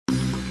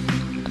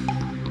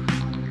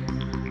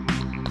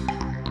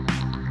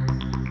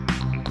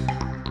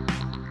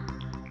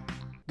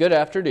Good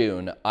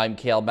afternoon, I'm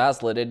Kale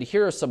Maslin, and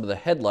here are some of the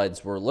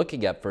headlines we're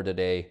looking at for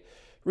today.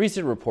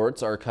 Recent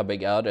reports are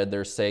coming out and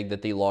they're saying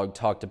that the long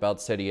talked about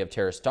City of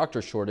Terrace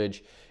doctor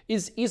shortage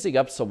is easing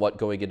up somewhat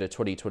going into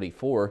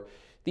 2024.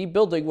 The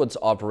building once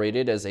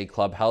operated as a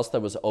clubhouse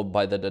that was owned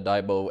by the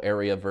Nanaimo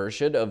area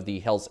version of the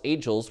Hells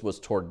Angels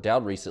was torn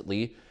down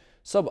recently.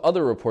 Some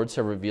other reports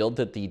have revealed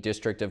that the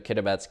District of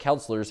Kitimat's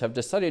councilors have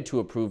decided to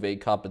approve a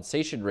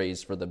compensation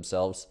raise for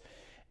themselves.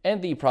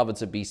 And the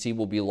province of BC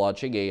will be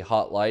launching a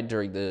hotline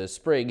during the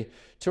spring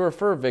to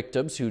refer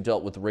victims who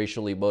dealt with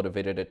racially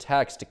motivated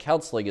attacks to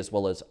counseling as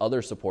well as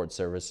other support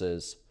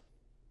services.